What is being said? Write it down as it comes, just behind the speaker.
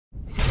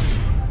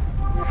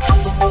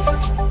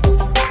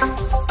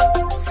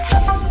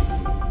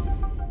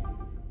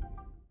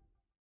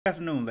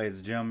afternoon, ladies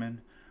and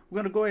gentlemen.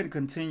 We're going to go ahead and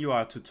continue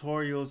our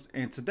tutorials,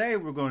 and today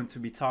we're going to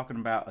be talking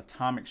about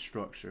atomic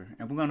structure,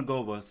 and we're going to go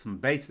over some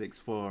basics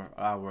for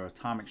our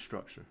atomic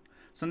structure.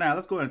 So now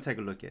let's go ahead and take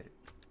a look at it.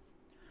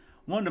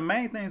 One of the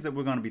main things that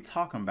we're going to be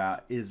talking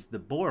about is the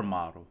Bohr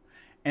model.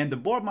 And the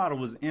Bohr model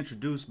was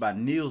introduced by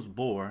Niels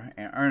Bohr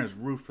and Ernest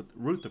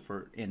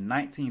Rutherford in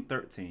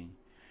 1913.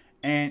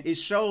 And it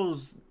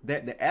shows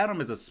that the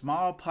atom is a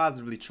small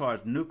positively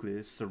charged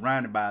nucleus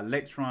surrounded by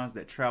electrons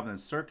that travel in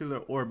circular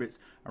orbits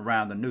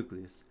around the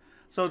nucleus.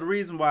 So the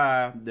reason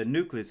why the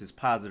nucleus is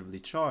positively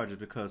charged is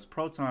because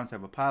protons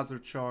have a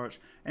positive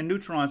charge and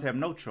neutrons have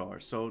no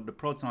charge. So the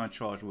proton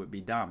charge would be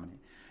dominant.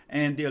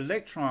 And the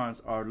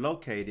electrons are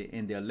located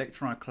in the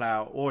electron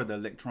cloud or the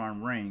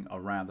electron ring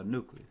around the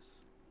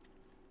nucleus.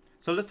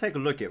 So let's take a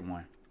look at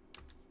one.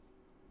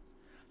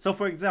 So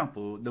for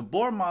example, the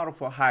Bohr model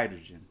for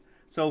hydrogen.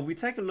 So if we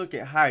take a look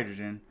at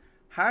hydrogen,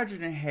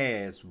 hydrogen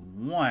has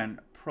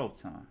one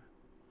proton.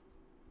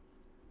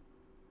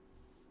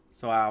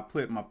 So I'll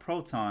put my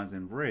protons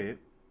in red.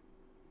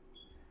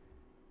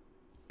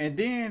 And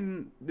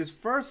then this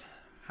first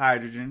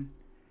hydrogen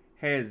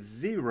has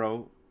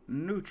 0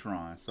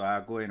 neutrons. So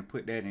I'll go ahead and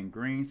put that in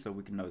green so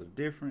we can know the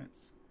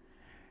difference.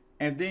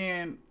 And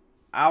then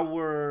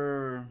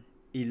our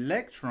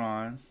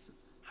electrons,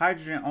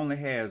 hydrogen only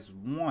has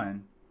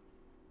 1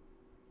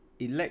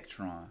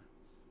 electron.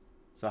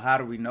 So how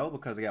do we know?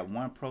 Because I got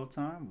 1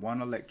 proton,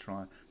 1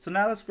 electron. So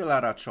now let's fill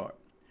out our chart.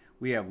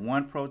 We have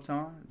 1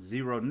 proton,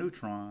 0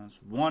 neutrons,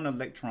 1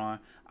 electron.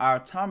 Our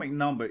atomic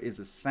number is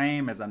the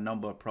same as our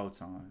number of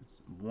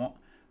protons.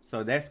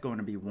 So that's going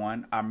to be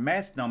 1. Our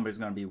mass number is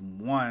going to be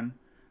 1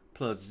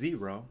 plus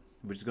 0,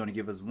 which is going to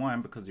give us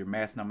 1 because your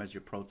mass number is your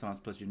protons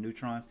plus your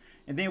neutrons.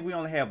 And then we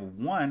only have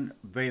 1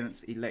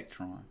 valence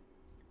electron.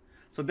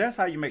 So that's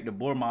how you make the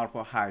Bohr model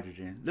for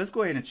hydrogen. Let's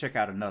go ahead and check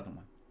out another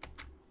one.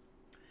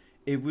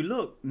 If we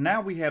look, now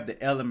we have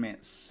the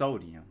element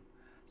sodium.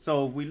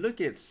 So if we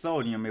look at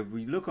sodium, if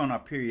we look on our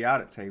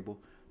periodic table,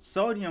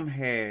 sodium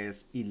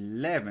has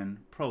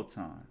 11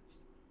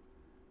 protons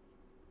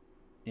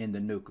in the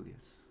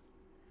nucleus.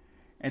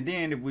 And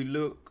then if we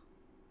look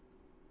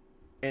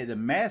at the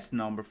mass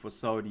number for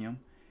sodium,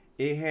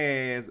 it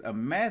has a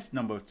mass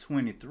number of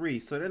 23.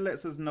 So that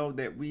lets us know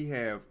that we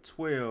have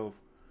 12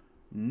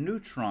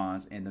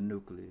 neutrons in the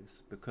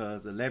nucleus,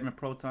 because 11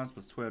 protons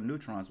plus 12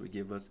 neutrons would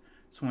give us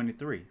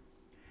 23.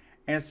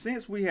 And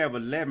since we have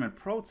 11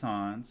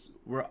 protons,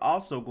 we're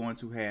also going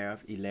to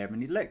have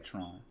 11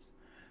 electrons.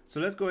 So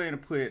let's go ahead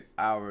and put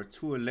our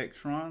 2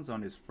 electrons on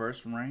this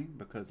first ring,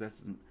 because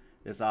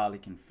that's all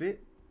it can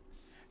fit.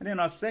 And then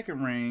our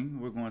second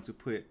ring, we're going to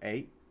put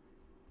 8.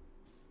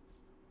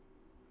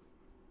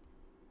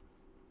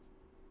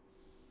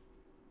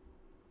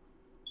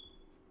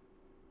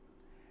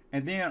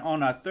 And then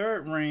on our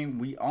third ring,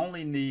 we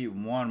only need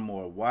 1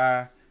 more.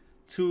 Why?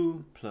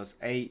 2 plus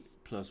 8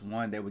 plus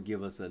 1, that would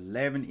give us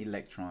 11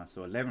 electrons.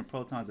 So 11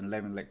 protons and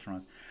 11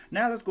 electrons.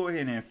 Now let's go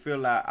ahead and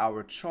fill out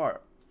our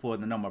chart for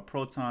the number of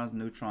protons,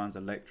 neutrons,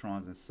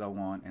 electrons, and so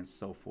on and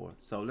so forth.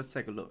 So let's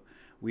take a look.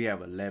 We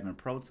have 11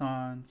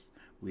 protons,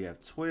 we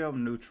have 12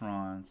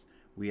 neutrons,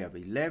 we have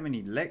 11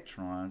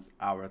 electrons.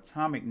 Our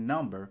atomic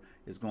number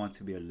is going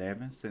to be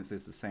 11, since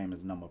it's the same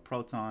as the number of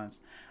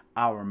protons.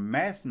 Our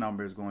mass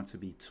number is going to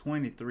be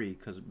 23,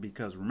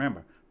 because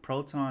remember,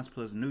 protons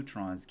plus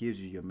neutrons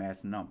gives you your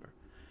mass number.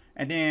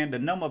 And then the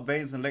number of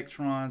valence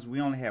electrons, we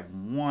only have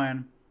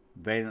 1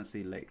 valence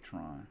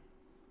electron.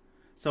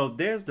 So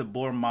there's the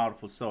Bohr model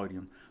for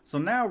sodium. So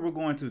now we're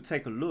going to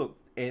take a look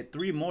at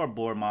 3 more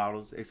Bohr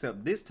models,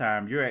 except this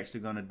time you're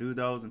actually going to do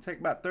those and take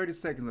about 30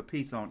 seconds a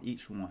piece on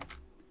each one.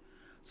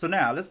 So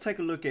now let's take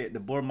a look at the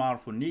Bohr model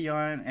for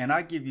neon, and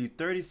I give you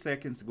 30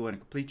 seconds to go ahead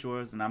and complete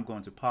yours, and I'm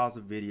going to pause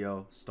the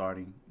video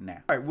starting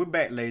now. All right, we're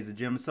back, ladies and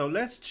gentlemen. So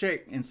let's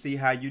check and see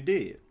how you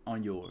did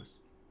on yours.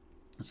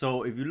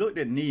 So if you looked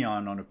at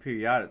neon on the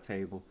periodic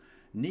table,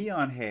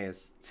 neon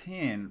has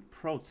 10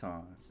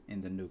 protons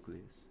in the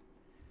nucleus.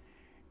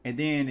 And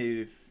then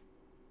if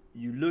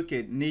you look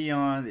at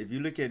neon, if you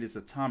look at its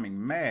atomic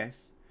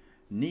mass,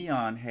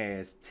 neon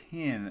has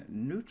 10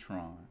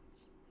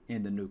 neutrons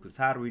in the nucleus.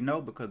 How do we know?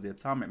 Because the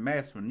atomic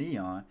mass for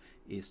neon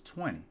is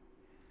 20.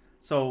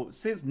 So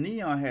since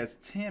neon has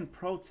 10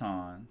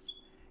 protons,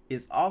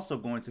 it's also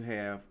going to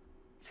have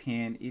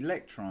 10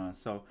 electrons.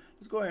 So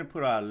let's go ahead and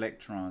put our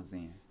electrons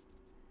in.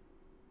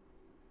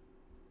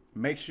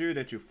 Make sure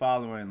that you're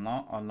following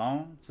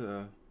along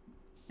to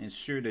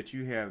ensure that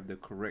you have the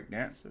correct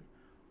answer,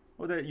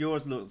 or that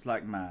yours looks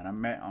like mine.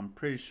 I'm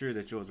pretty sure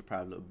that yours will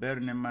probably look better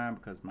than mine,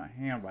 because my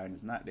handwriting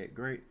is not that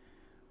great.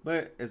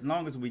 But as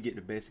long as we get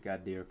the basic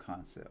idea or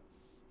concept.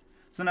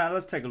 So now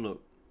let's take a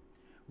look.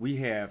 We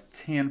have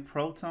 10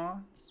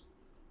 protons.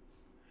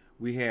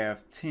 We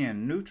have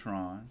 10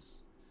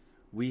 neutrons.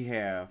 We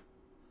have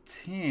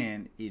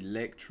 10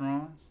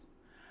 electrons.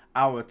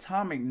 Our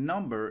atomic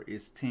number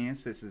is 10,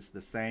 since it's the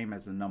same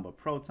as the number of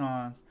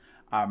protons.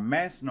 Our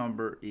mass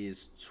number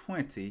is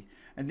 20.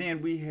 And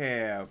then we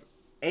have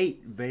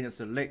 8 valence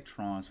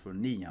electrons for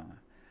neon.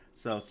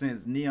 So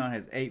since neon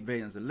has 8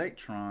 valence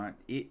electron,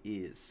 it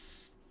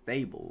is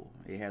stable.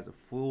 It has a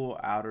full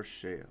outer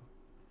shell.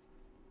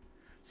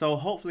 So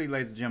hopefully,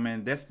 ladies and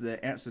gentlemen, that's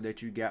the answer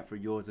that you got for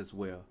yours as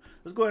well.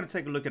 Let's go ahead and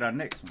take a look at our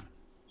next one.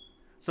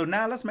 So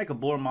now let's make a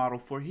Bohr model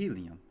for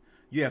helium.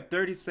 You have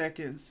 30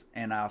 seconds,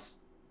 and I'll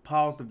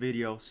pause the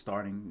video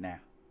starting now.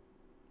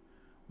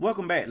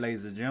 Welcome back,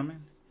 ladies and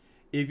gentlemen.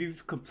 If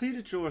you've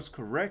completed yours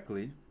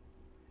correctly,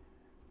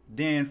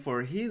 then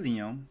for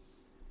helium,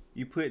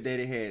 you put that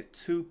it had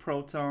 2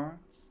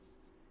 protons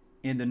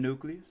in the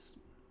nucleus.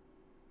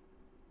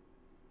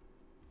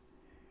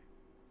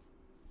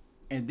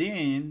 And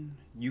then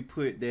you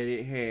put that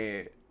it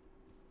had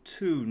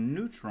 2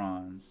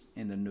 neutrons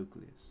in the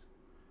nucleus.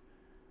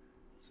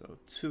 So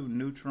 2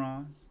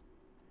 neutrons.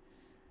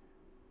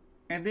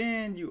 And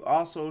then you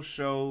also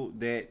showed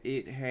that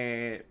it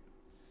had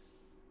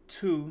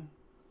 2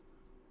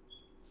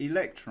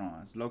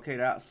 electrons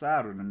located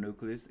outside of the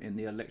nucleus in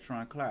the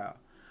electron cloud.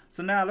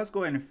 So now let's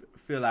go ahead and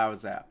fill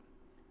ours out.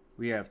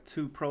 We have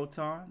 2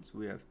 protons,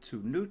 we have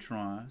 2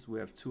 neutrons, we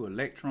have 2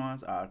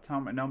 electrons, our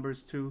atomic number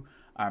is 2,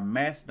 our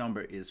mass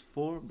number is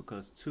 4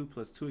 because 2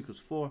 plus 2 equals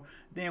 4.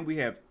 Then we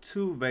have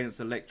 2 valence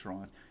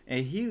electrons.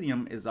 And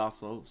helium is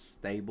also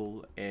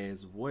stable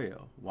as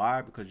well.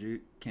 Why? Because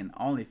you can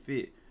only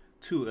fit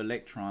 2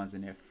 electrons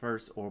in that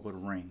first orbital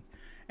ring.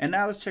 And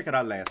now let's check out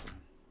our last one.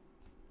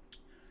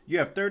 You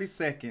have 30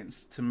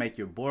 seconds to make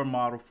your Bohr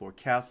model for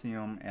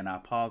calcium, and I'll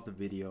pause the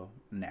video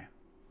now.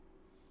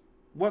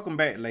 Welcome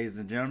back, ladies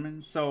and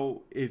gentlemen.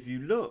 So if you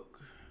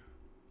look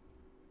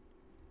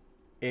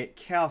at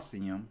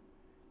calcium,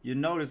 you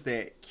notice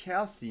that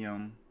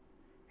calcium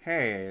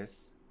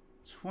has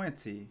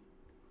 20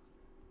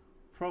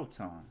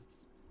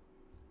 protons.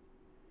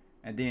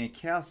 And then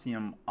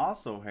calcium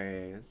also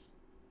has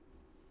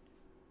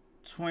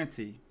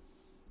 20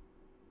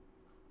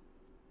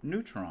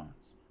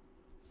 neutrons.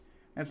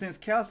 And since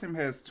calcium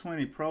has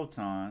 20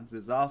 protons,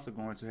 it's also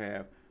going to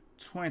have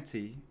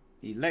 20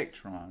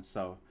 electrons.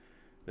 So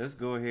let's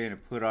go ahead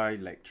and put our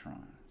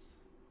electrons.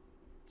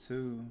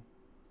 2.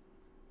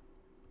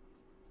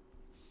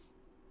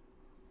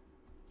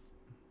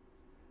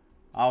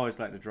 I always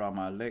like to draw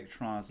my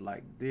electrons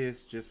like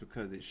this just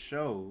because it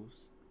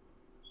shows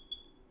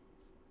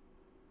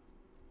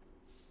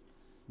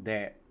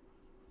that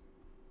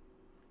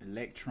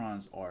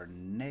electrons are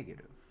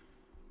negative.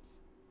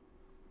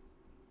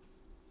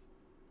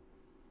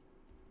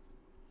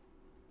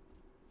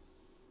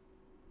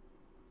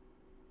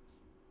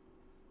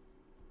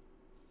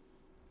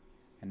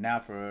 And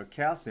now for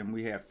calcium,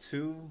 we have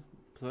 2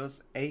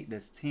 plus 8,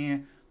 that's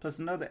 10, plus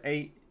another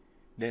 8,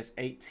 that's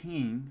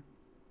 18,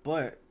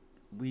 but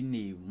we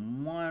need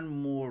one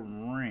more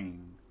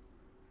ring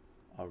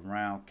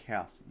around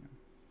calcium.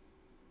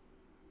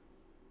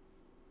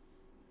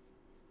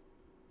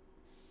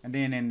 And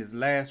then in this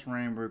last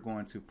ring, we're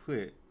going to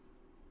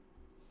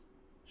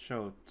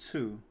show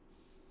 2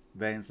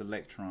 valence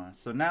electrons.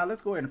 So now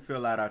let's go ahead and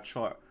fill out our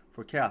chart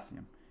for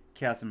calcium.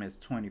 Calcium has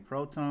 20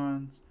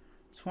 protons,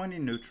 20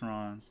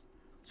 neutrons,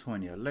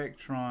 20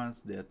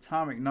 electrons. The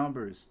atomic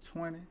number is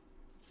 20,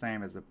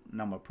 same as the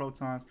number of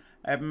protons.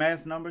 At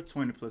mass number,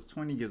 20 plus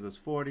 20 gives us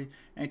 40,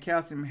 and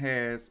calcium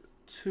has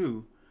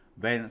 2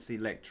 valence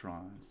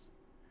electrons.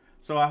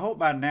 So I hope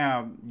by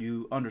now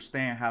you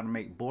understand how to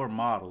make Bohr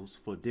models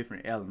for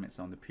different elements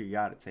on the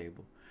periodic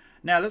table.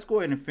 Now let's go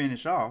ahead and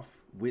finish off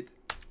with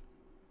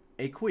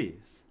a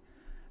quiz.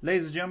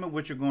 Ladies and gentlemen,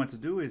 what you're going to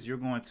do is you're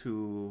going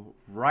to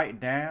write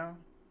down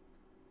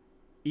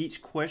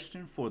each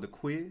question for the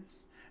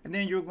quiz, and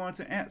then you're going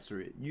to answer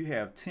it. You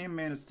have 10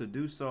 minutes to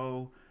do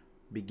so,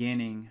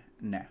 beginning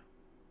now.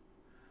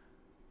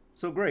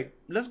 So great.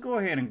 Let's go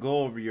ahead and go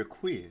over your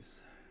quiz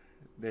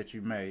that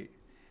you made.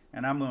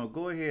 And I'm going to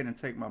go ahead and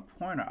take my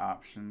pointer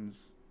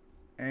options,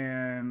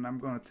 and I'm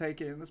going to take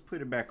it and let's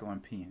put it back on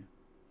pen.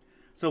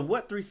 So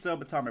what 3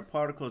 subatomic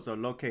particles are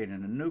located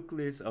in the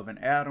nucleus of an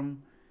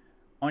atom?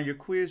 On your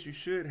quiz, you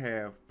should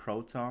have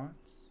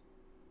protons,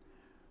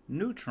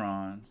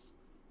 neutrons,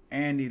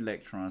 and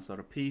electrons. So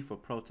the P for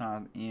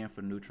protons, N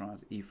for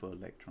neutrons, E for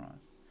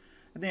electrons.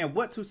 And then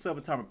what 2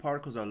 subatomic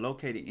particles are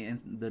located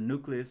in the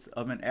nucleus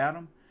of an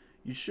atom?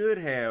 You should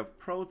have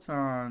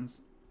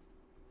protons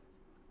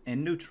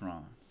and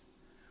neutrons.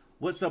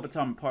 What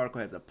subatomic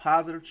particle has a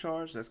positive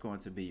charge? That's going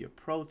to be your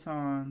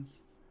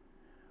protons.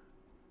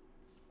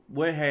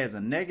 What has a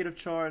negative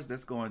charge?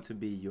 That's going to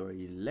be your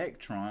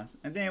electrons.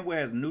 And then what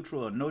has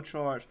neutral or no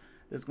charge?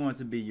 That's going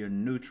to be your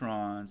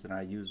neutrons, and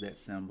I use that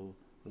symbol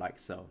like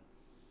so.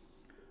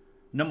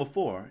 Number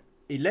 4,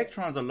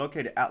 electrons are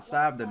located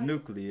outside the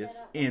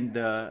nucleus in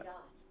the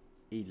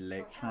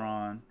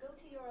electron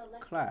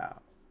cloud.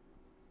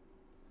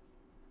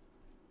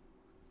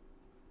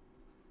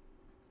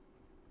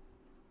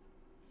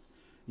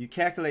 You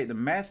calculate the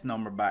mass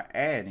number by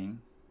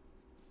adding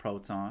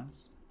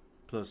protons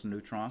plus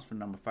neutrons for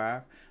number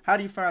 5. How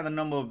do you find the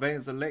number of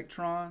valence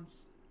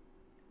electrons?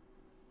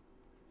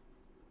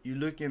 You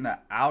look in the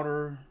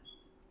outermost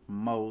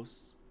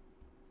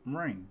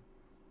ring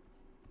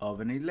of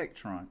an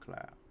electron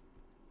cloud.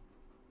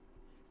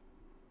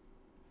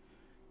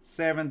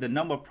 7, the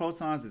number of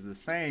protons is the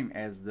same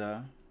as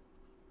the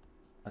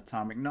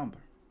atomic number.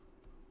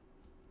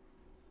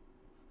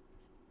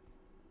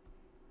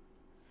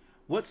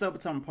 What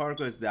subatomic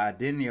particle is the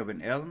identity of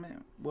an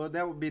element? Well,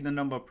 that would be the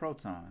number of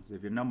protons.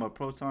 If your number of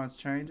protons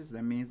changes,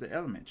 that means the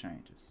element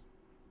changes.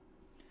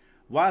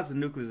 Why is the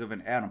nucleus of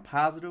an atom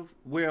positive?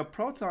 Well,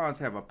 protons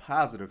have a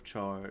positive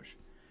charge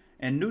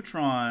and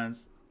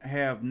neutrons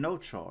have no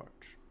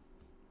charge.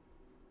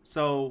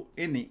 So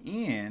in the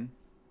end,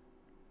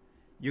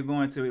 you're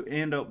going to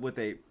end up with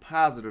a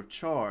positive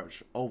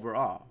charge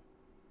overall.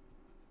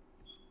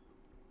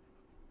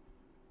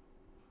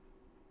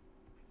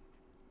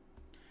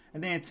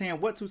 And then 10,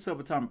 what two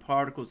subatomic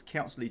particles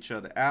cancel each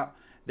other out?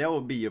 That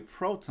would be your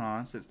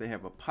protons, since they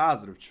have a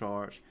positive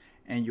charge,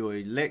 and your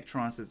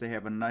electrons, since they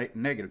have a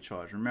negative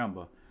charge.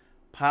 Remember,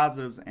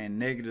 positives and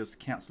negatives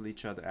cancel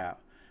each other out.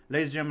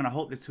 Ladies and gentlemen, I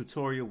hope this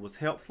tutorial was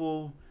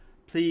helpful.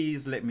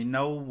 Please let me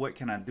know what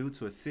can I do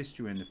to assist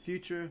you in the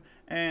future.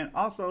 And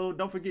also,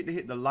 don't forget to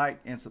hit the like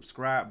and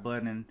subscribe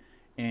button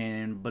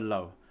and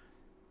below.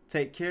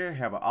 Take care.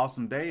 Have an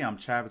awesome day. I'm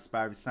Travis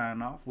Spivey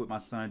signing off with my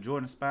son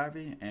Jordan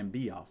Spivey, and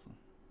be awesome.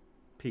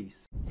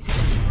 Peace.